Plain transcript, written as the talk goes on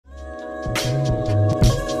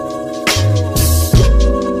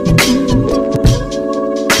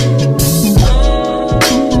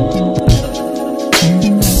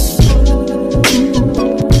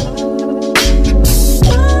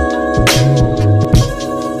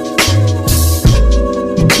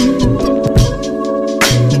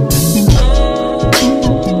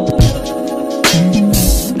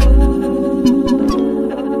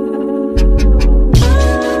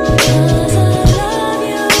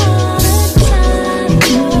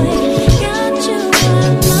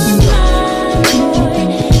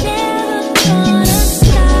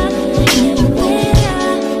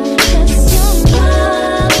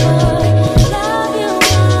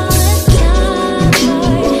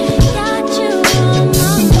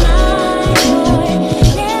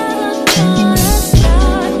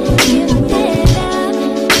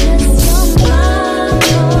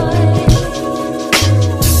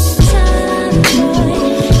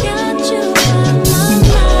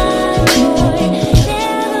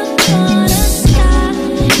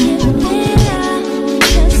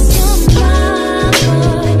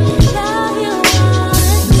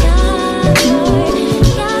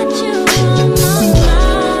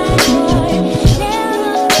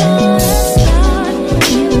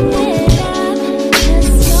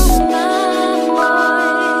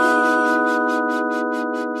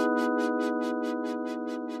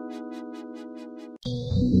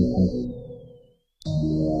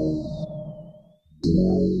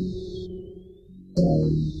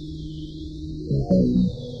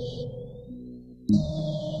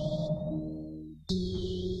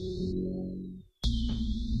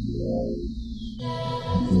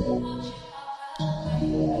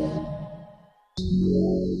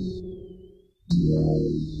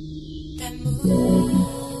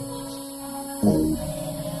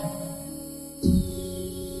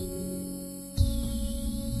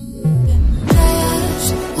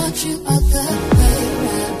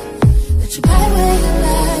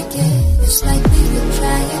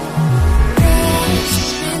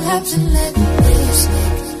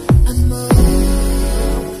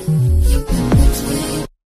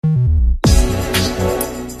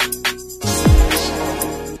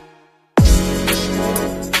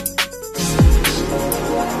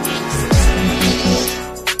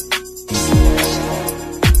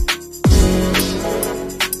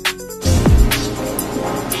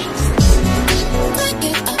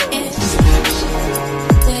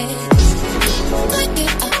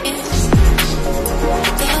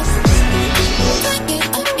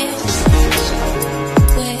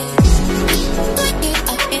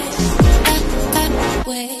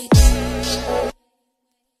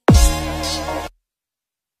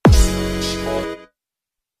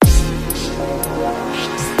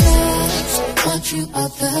You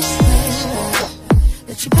other way around.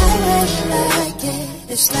 That you buy where you like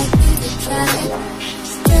it. It's like we can try it.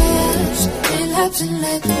 Just relax and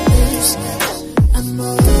let the bass hit. I'm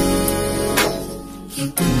more.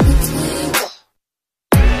 Keep in between.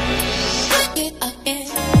 Work it again.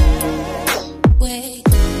 Wait.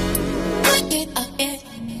 Work it again.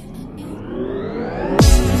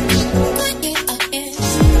 Work it again.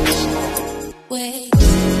 Wait.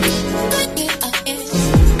 Work it again.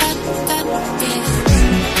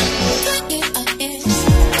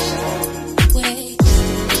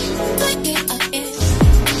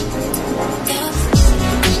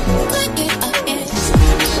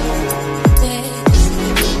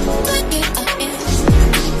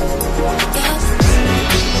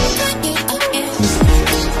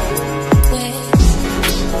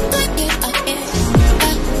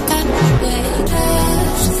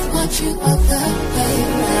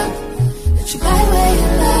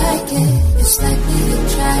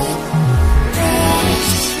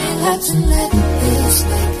 And let it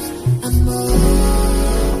slip. I'm more.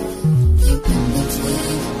 Keep in between.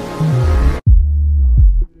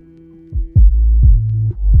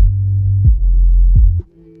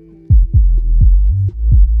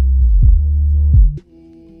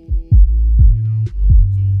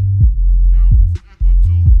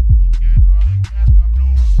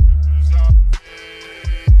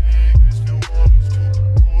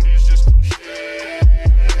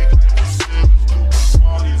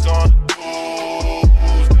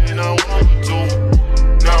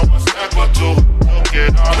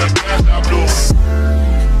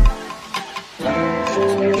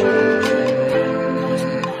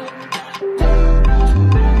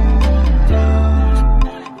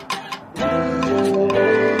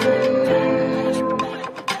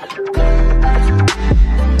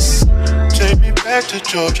 To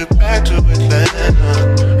Georgia, back to Atlanta.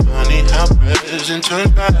 Funny how present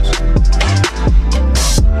turns past.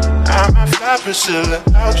 I might fly Priscilla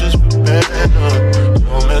out just for better.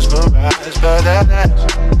 So mesmerized by that ass.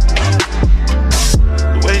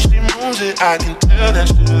 The way she moves it, I can tell that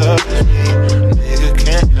she loves me. Nigga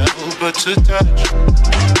can't help but to touch.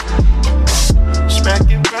 Smack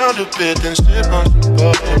it round a bit, then sip on some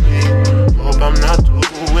bubbly. Hope I'm not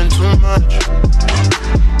doing too much.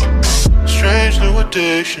 Strange new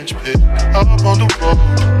addictions pick up on the road.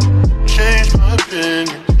 Change my opinion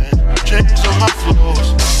and change on my flows.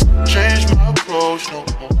 Change my approach, no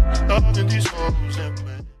more loving these hoes and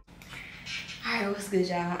men. Alright, what's good,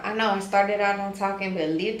 y'all? I know I started out on talking, but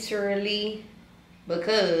literally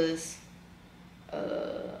because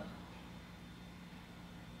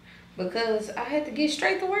I had to get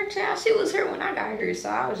straight to work, child. She was here when I got here, so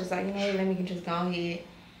I was just like, you know, let me just go ahead,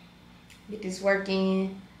 get this work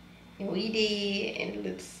in. And we did, and it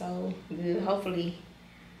looked so good. Hopefully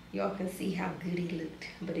y'all can see how good it looked,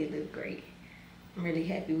 but it looked great. I'm really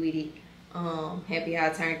happy with it. Happy how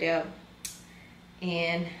it turned out.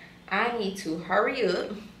 And I need to hurry up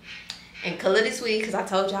and color this wig because I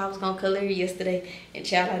told y'all I was gonna color it yesterday, and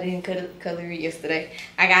child, I didn't color it yesterday.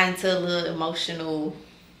 I got into a little emotional,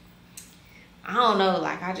 I don't know,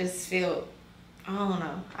 like I just felt, I don't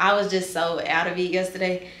know, I was just so out of it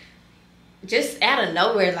yesterday. Just out of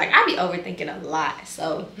nowhere, like I be overthinking a lot,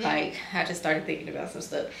 so like I just started thinking about some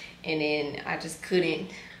stuff, and then I just couldn't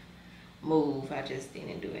move. I just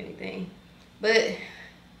didn't do anything. But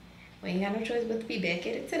we ain't got no choice but to be back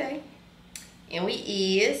at it today. And we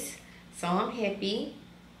is. So I'm happy.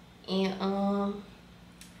 And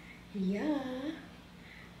yeah.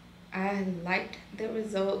 I liked the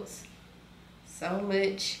results so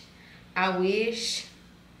much. I wish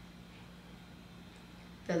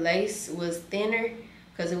the lace was thinner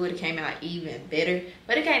because it would have came out even better.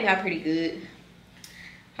 But it came out pretty good.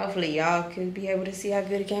 Hopefully y'all could be able to see how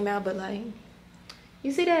good it came out. But like,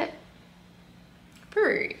 you see that?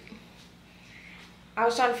 Pretty. I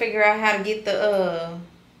was trying to figure out how to get the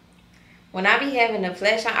when I be having the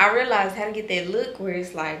flash on, I realized how to get that look where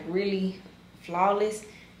it's like really flawless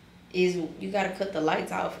is you gotta cut the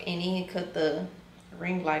lights off and then cut the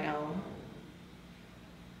ring light on.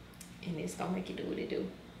 And it's gonna make it do what it do.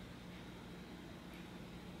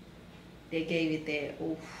 They gave it that,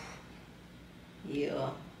 oof.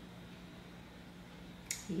 Yeah.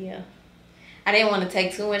 Yeah. I didn't want to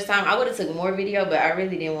take too much time. I would have took more video, but I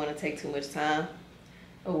really didn't want to take too much time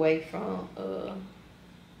away from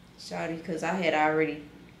Shawty, because I had already,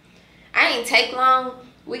 I didn't take long.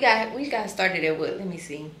 We got started at what? Let me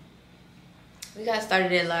see. We got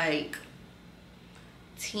started at like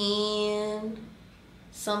 10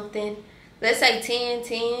 something. Let's say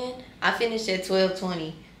 10:10. I finished at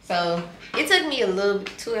 12:20. So it took me a little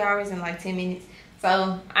 2 hours and like 10 minutes.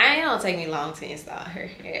 So it don't take me long to install her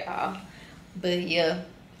at all. But yeah,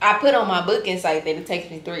 I put on my booking site that it takes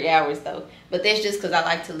me 3 hours though. But that's just because I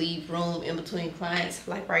like to leave room in between clients.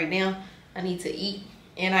 Like right now, I need to eat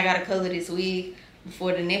and I gotta color this wig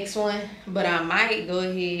before the next one. But I might go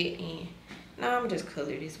ahead and I'm just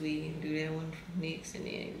color this wig and do that one next and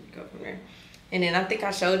then go from there. And then I think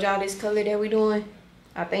I showed y'all this color that we doing,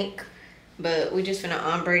 I think. But we just finna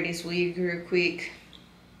ombre this wig real quick.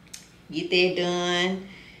 Get that done.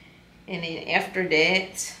 And then after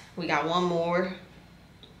that, we got one more.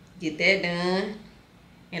 Get that done.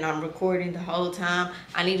 And I'm recording the whole time.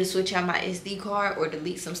 I need to switch out my SD card or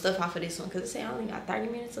delete some stuff off of this one. Because it say I only got 30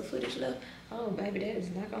 minutes of footage left. Oh, baby, that is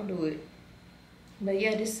not going to do it. But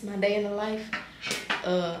yeah, this is my day in the life.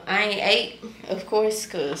 I ain't ate, of course,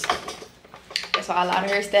 because that's why a lot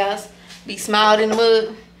of hairstyles be smiled in the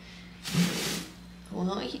mud. We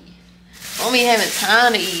don't eat. I don't be having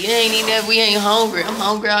time to eat. It ain't even that we ain't hungry. I'm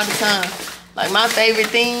hungry all the time. Like, my favorite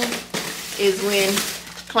thing is when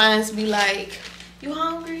clients be like, you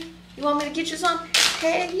hungry? You want me to get you something?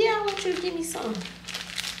 Heck yeah, I want you to give me some.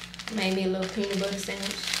 Made me a little peanut butter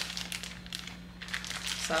sandwich.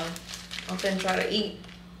 So, I'm finna try to eat.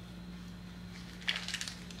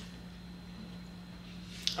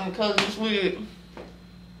 I'm cutting this wig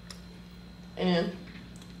in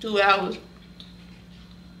 2 hours.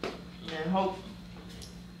 And hope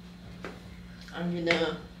I'm get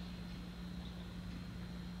done.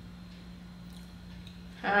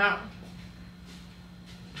 How?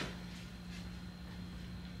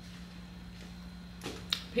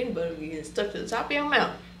 Peanut butter be getting stuck to the top of your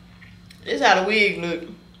mouth. This is how the wig look.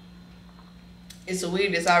 It's a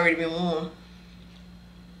wig that's already been worn.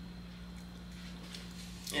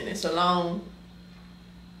 And it's a long,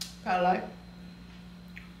 probably like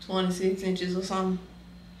 26 inches or something.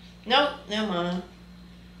 Nope, never mind.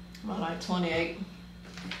 About like 28.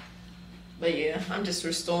 But yeah, I'm just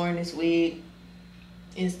restoring this wig,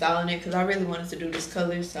 installing it, because I really wanted to do this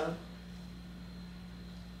color, so.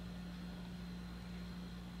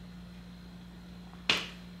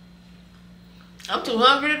 I'm too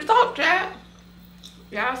hungry to talk, child.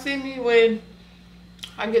 Y'all see me when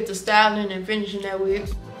I get to styling and finishing that wig.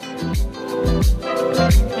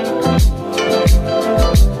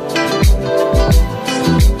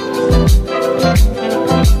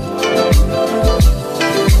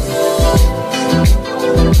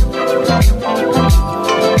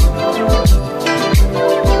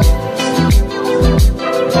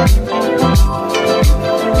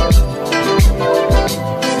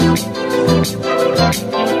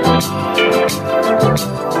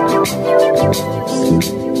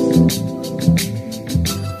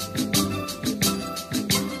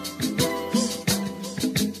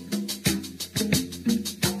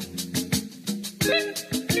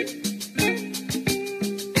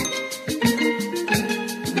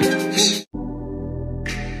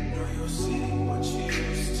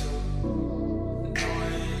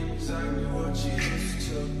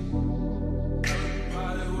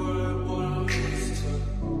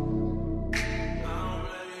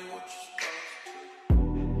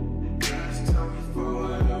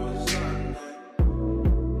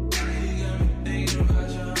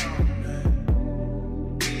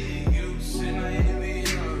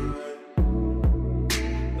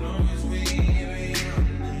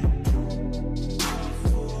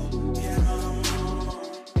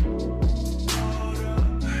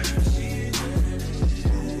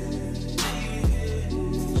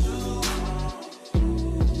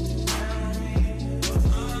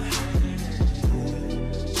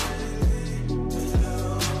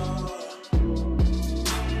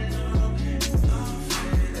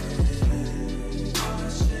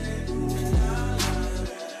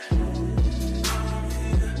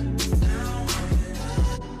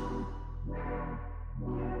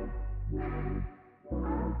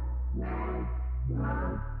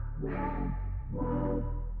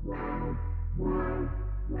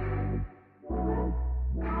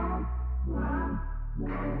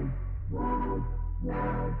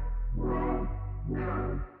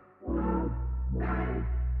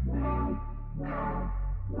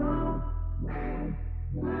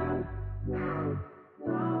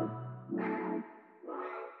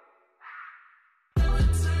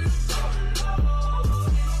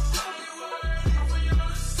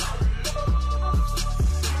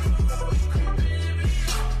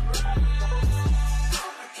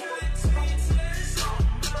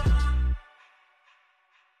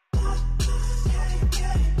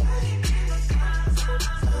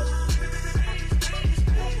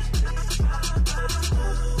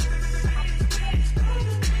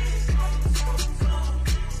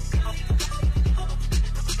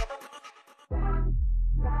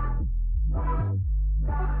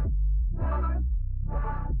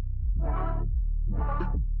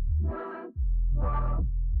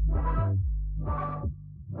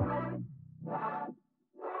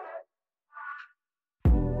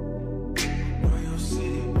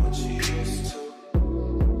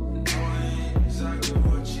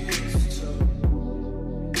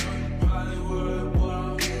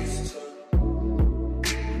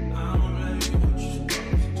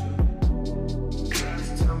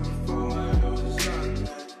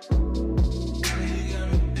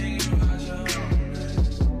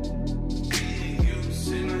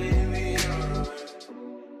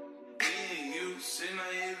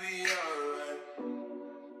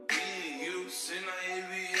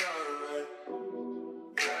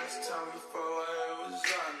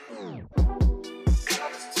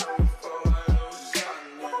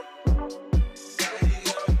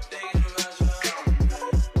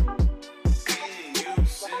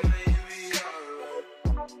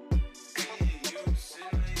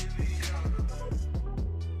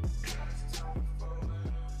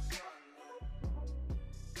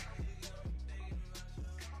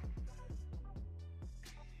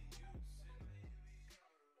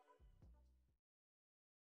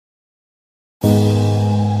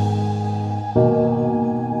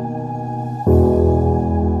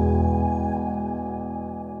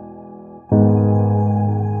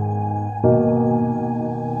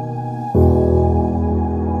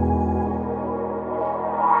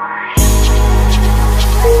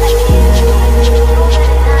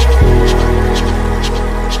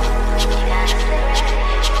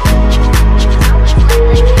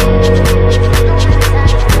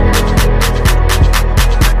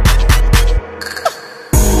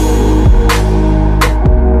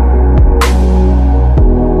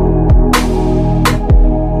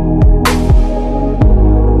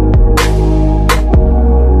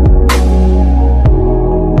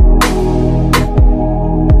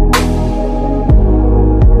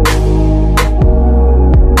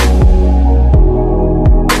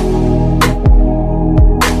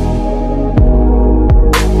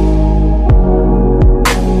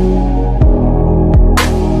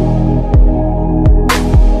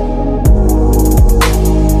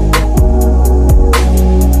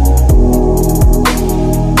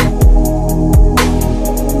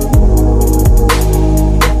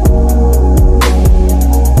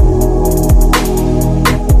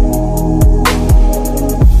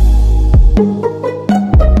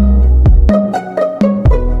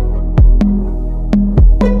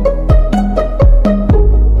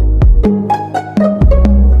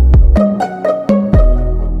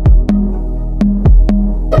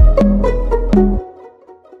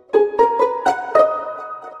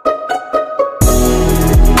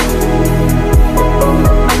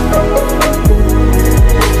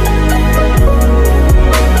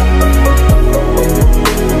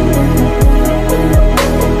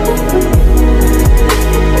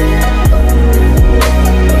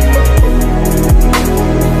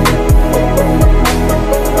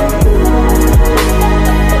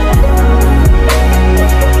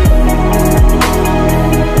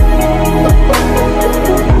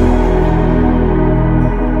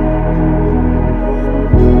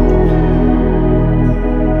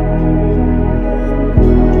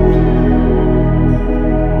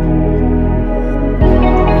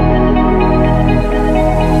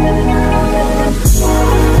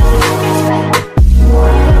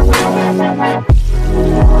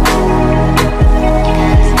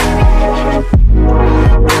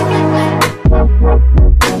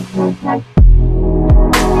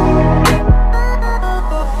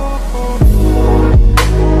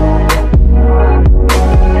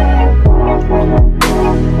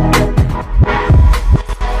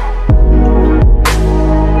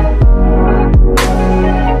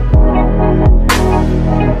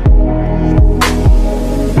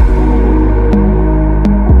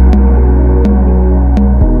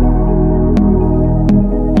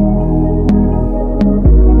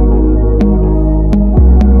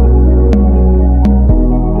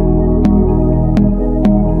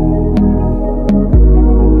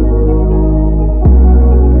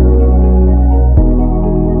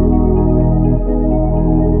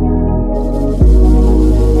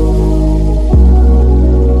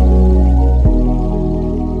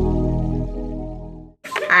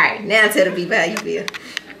 now tell the people how you feel.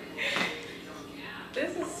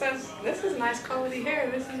 This is nice quality hair.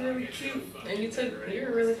 This is really cute. And you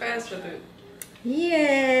were really fast with it.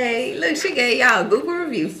 Yay. Look, she gave y'all a Google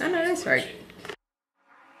review. I know that's right.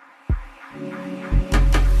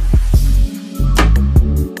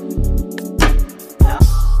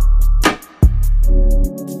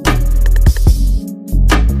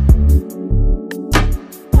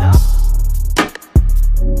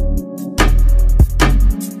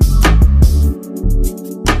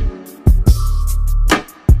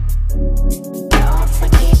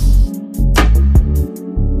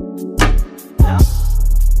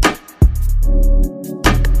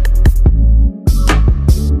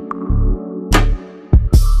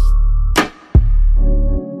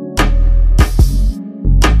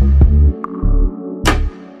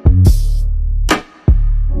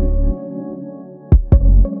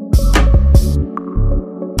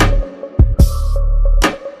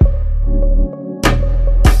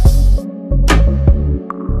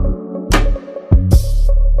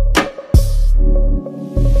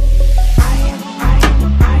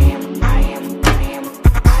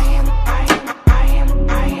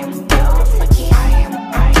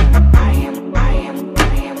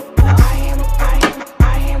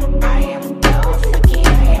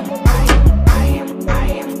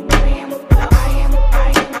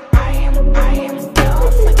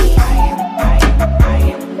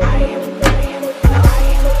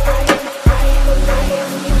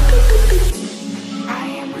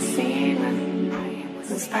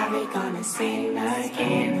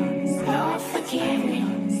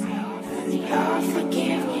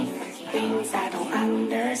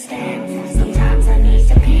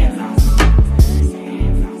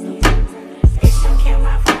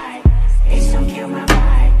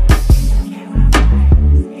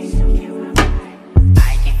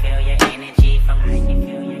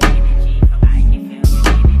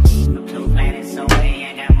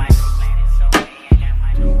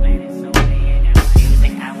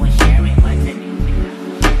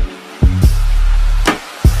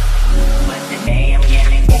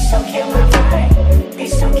 They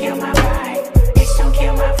still kill my vibe.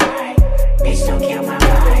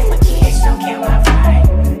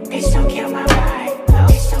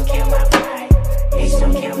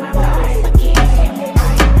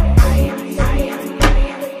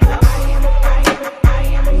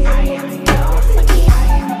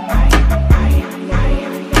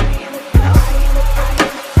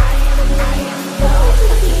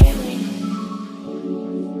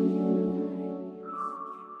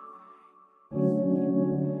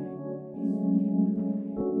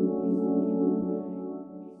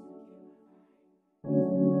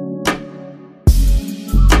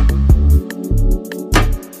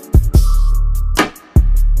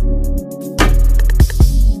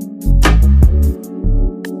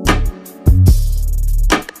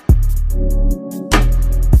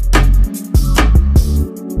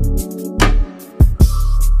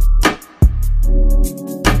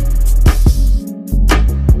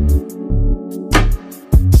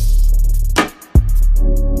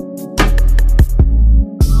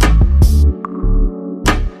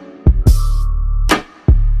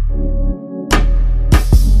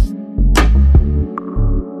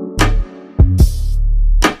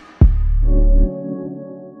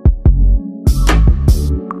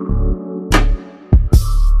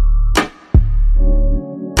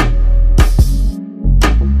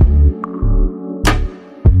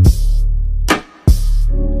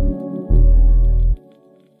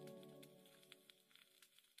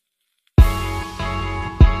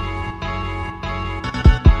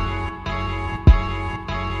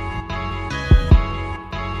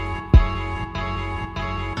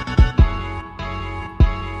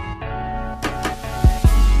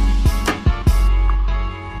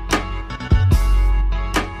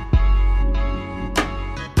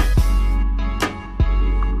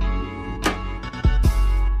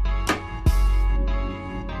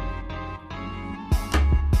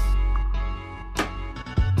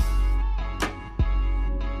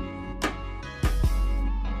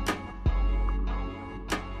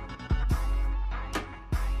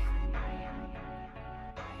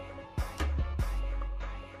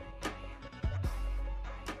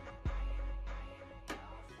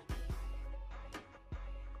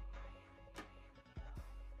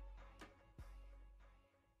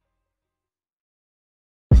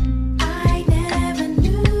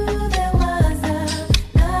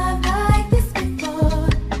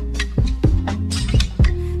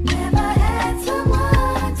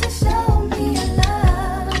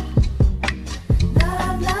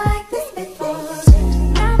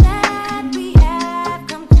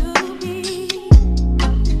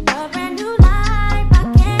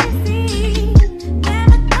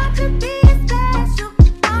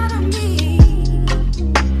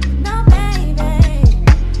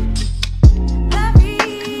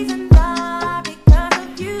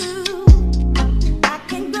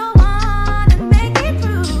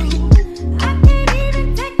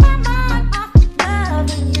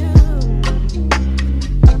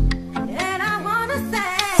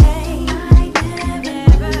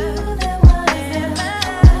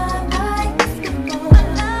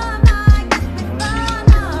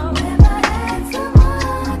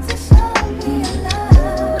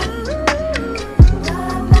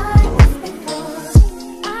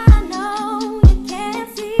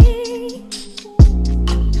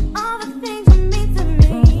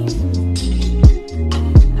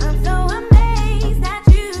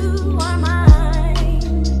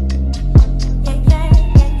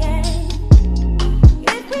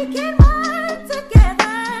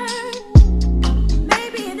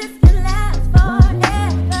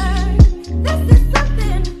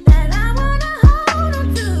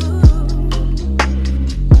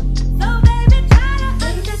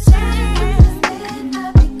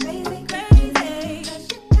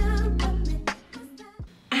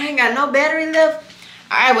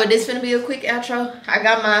 this finna be a quick outro. I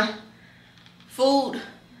got my food,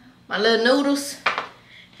 my little noodles,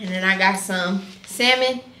 and then I got some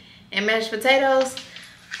salmon and mashed potatoes.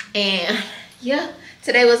 And yeah,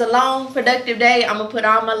 today was a long, productive day. I'm gonna put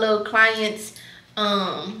all my little clients'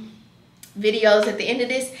 videos at the end of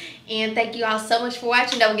this. And thank you all so much for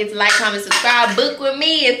watching. Don't forget to like, comment, subscribe. Book with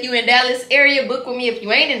me if you in Dallas area. Book with me if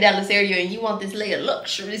you ain't in Dallas area and you want this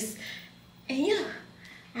Layaluxuries. And yeah,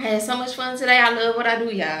 I had so much fun today. I love what I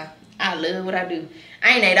do, y'all. I love what I do.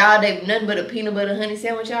 I ain't ate all day nothing but a peanut butter honey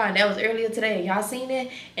sandwich, y'all. And that was earlier today. And y'all seen that?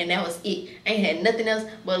 And that was it. I ain't had nothing else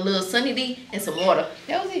but a little Sunny D and some water.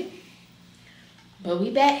 That was it. But we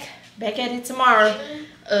back at it tomorrow.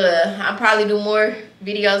 I'll probably do more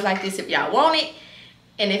videos like this if y'all want it.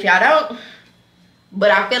 And if y'all don't,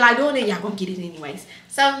 but I feel like doing it, y'all gonna get it anyways.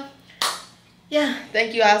 So, yeah,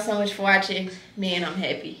 thank you all so much for watching. Man, I'm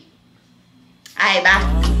happy. Alright,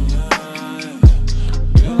 bye.